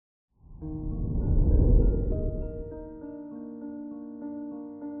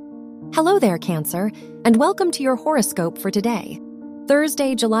Hello there, Cancer, and welcome to your horoscope for today,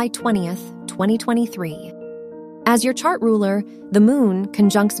 Thursday, July 20th, 2023. As your chart ruler, the moon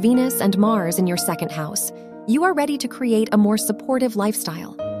conjuncts Venus and Mars in your second house. You are ready to create a more supportive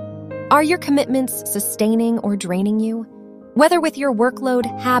lifestyle. Are your commitments sustaining or draining you? Whether with your workload,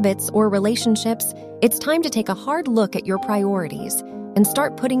 habits, or relationships, it's time to take a hard look at your priorities and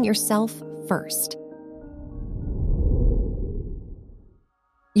start putting yourself first.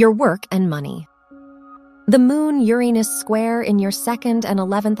 Your work and money. The Moon-Uranus square in your 2nd and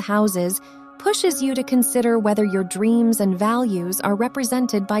 11th houses pushes you to consider whether your dreams and values are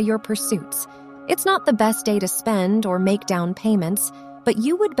represented by your pursuits. It's not the best day to spend or make down payments, but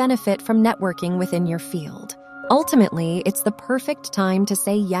you would benefit from networking within your field. Ultimately, it's the perfect time to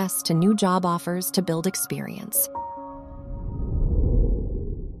say yes to new job offers to build experience.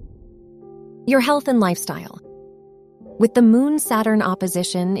 Your health and lifestyle. With the Moon-Saturn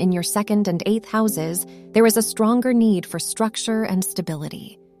opposition in your 2nd and 8th houses, there is a stronger need for structure and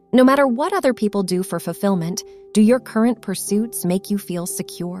stability. No matter what other people do for fulfillment, do your current pursuits make you feel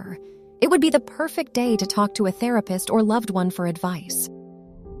secure? It would be the perfect day to talk to a therapist or loved one for advice.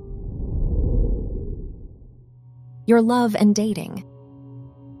 Your love and dating.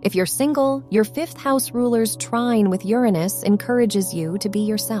 If you're single, your 5th house ruler's trine with Uranus encourages you to be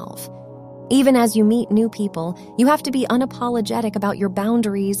yourself. Even as you meet new people, you have to be unapologetic about your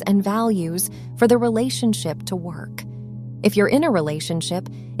boundaries and values for the relationship to work. If you're in a relationship,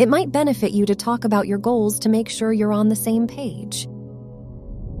 it might benefit you to talk about your goals to make sure you're on the same page.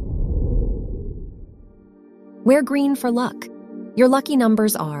 Wear green for luck. Your lucky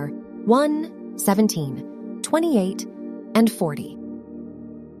numbers are 1, 17, 28, and 40.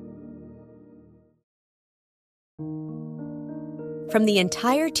 From the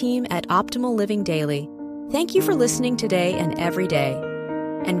entire team at Optimal Living Daily, thank you for listening today and every day.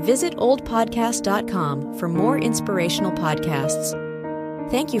 And visit oldpodcast.com for more inspirational podcasts.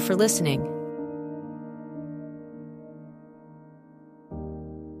 Thank you for listening.